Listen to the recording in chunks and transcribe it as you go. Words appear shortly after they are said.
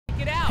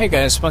Hey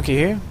guys, Spunky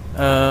here.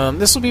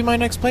 This will be my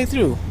next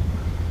playthrough.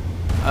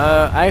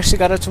 I actually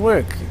got it to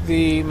work.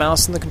 The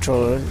mouse and the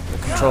controller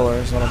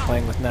is what I'm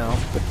playing with now,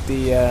 but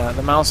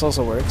the mouse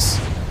also works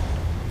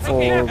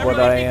for what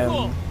I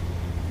am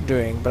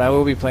doing, but I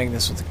will be playing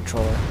this with the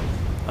controller.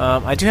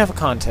 I do have a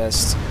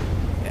contest.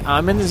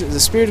 I'm in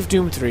the Spirit of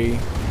Doom 3,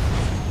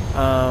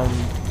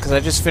 because I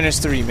just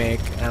finished the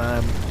remake, and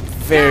I'm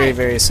very,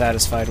 very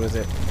satisfied with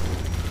it.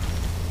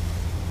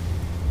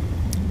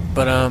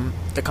 But,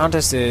 the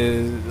contest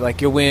is,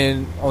 like, you'll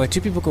win, only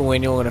 2 people can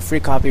win, you'll win a free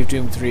copy of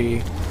Doom 3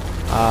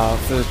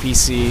 for the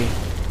PC.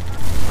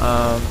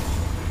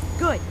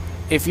 Good.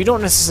 If you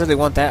don't necessarily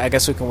want that, I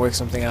guess we can work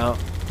something out.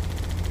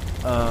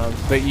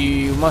 But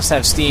you must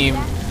have Steam,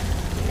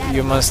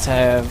 you must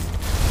have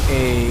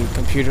a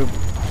computer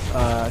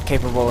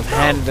capable of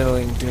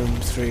handling Doom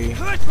 3.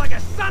 Hurts like a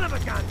son of a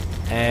gun.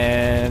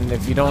 And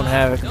if you don't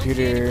have a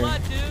computer...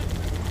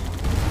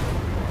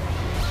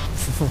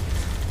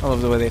 I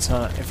love the way they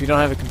taunt. If you don't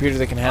have a computer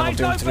that can handle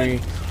Doom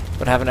 3,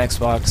 but have an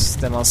Xbox,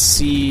 then I'll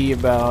see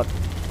about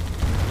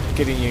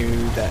getting you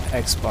the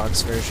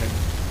Xbox version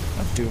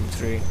of Doom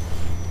 3.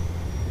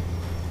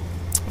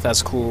 If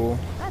that's cool.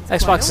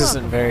 Xbox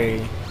isn't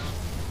very...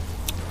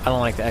 I don't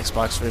like the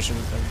Xbox version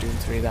of Doom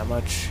 3 that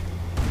much.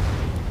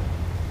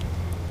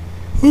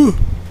 Whew.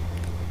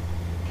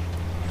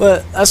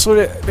 But that's what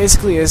it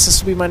basically is. This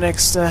will be my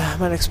next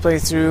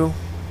playthrough.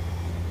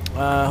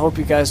 I hope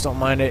you guys don't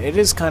mind it. It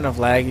is kind of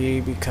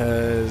laggy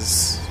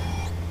because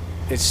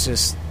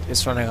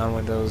it's running on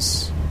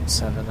Windows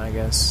 7, I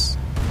guess.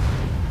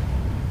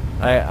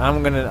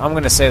 I'm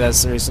gonna say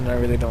that's the reason. I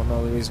really don't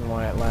know the reason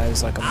why it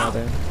lags like a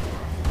mother.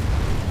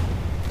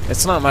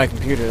 It's not my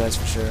computer, that's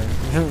for sure.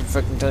 If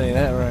I can tell you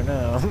that right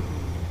now.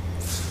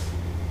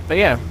 But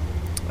yeah,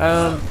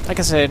 like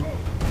I said,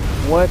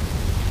 what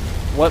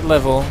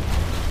level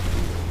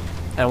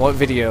and what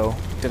video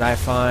did I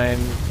find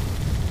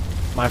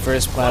my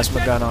first plasma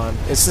gun on?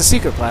 It's the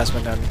secret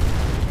plasma gun.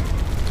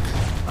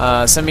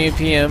 Send me a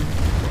PM.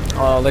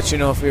 I'll let you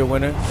know if you're a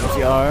winner. If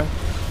you are,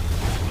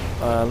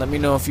 let me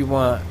know if you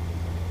want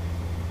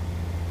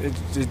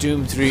the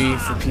Doom 3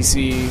 for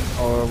PC,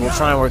 or we'll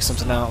try and work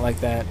something out like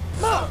that.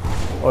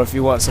 Or if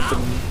you want something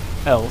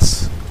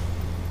else,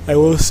 I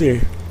will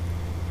see.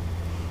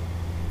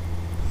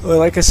 Well,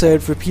 like I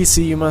said, for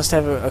PC you must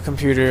have a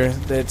computer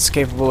that's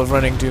capable of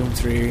running Doom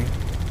 3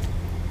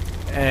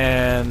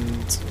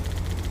 and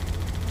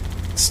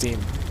Steam.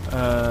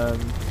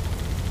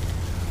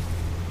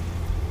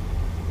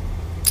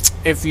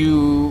 If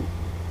you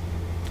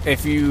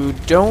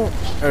don't,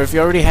 or if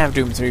you already have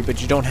Doom 3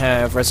 but you don't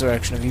have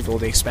Resurrection of Evil,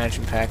 the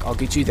expansion pack, I'll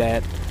get you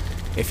that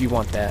if you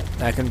want that.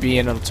 That can be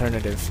an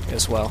alternative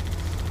as well.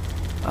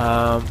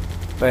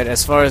 But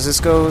as far as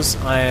this goes,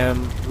 I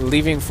am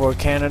leaving for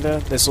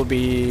Canada. This will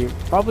be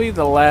probably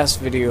the last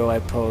video I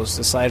post,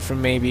 aside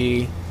from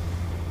maybe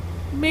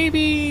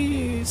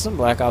some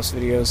Black Ops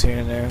videos here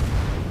and there,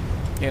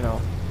 you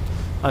know,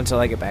 until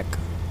I get back.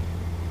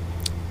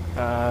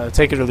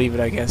 Take it or leave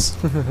it, I guess.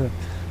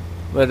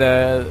 But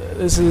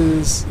this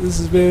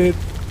has been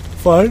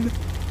fun.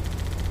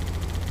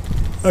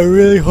 I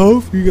really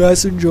hope you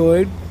guys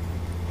enjoyed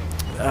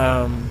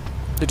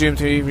the Doom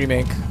 3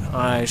 remake.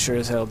 I sure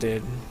as hell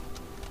did.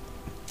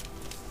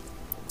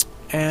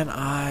 And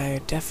I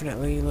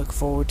definitely look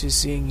forward to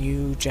seeing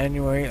you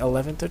January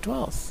 11th or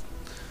 12th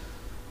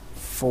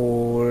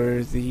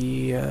for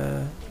the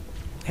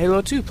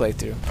Halo 2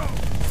 playthrough.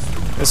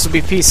 This will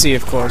be PC,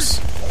 of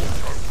course.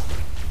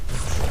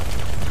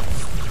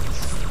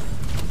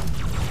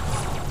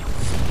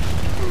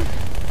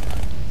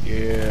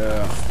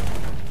 Yeah.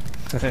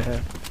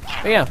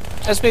 But yeah,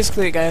 that's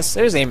basically it, guys.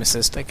 There's aim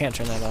assist. I can't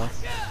turn that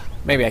off.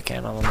 Maybe I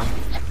can, I don't know.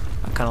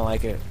 I kind of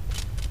like it.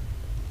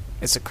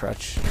 It's a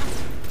crutch.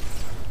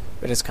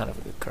 But it's kind of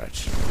a good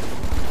crutch.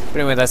 But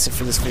anyway, that's it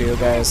for this video,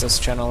 guys. That's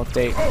a channel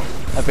update.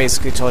 I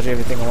basically told you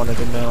everything I wanted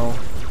to know.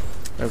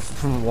 Or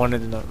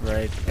wanted to know,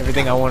 right?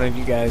 Everything I wanted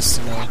you guys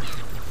to know.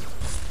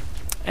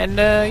 And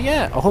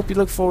yeah, I hope you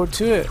look forward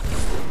to it.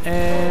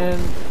 And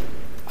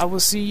I will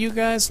see you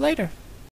guys later.